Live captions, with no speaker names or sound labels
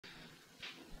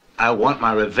I want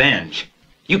my revenge.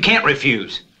 You can't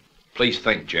refuse. Please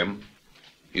think, Jim.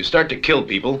 You start to kill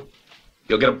people,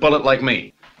 you'll get a bullet like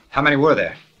me. How many were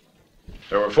there?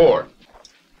 There were 4.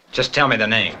 Just tell me the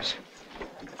names.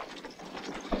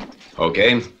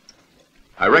 Okay.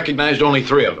 I recognized only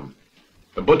 3 of them.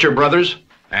 The Butcher brothers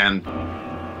and...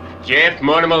 Jeff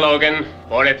Mortimer Logan,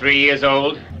 43 years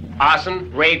old.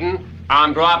 Arson, raiding,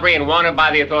 armed robbery, and wanted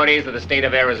by the authorities of the state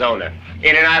of Arizona.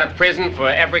 In and out of prison for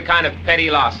every kind of petty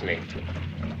larceny.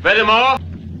 Furthermore,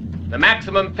 the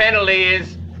maximum penalty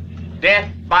is death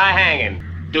by hanging.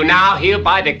 Do now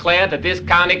hereby declare that this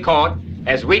county court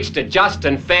has reached a just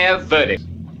and fair verdict.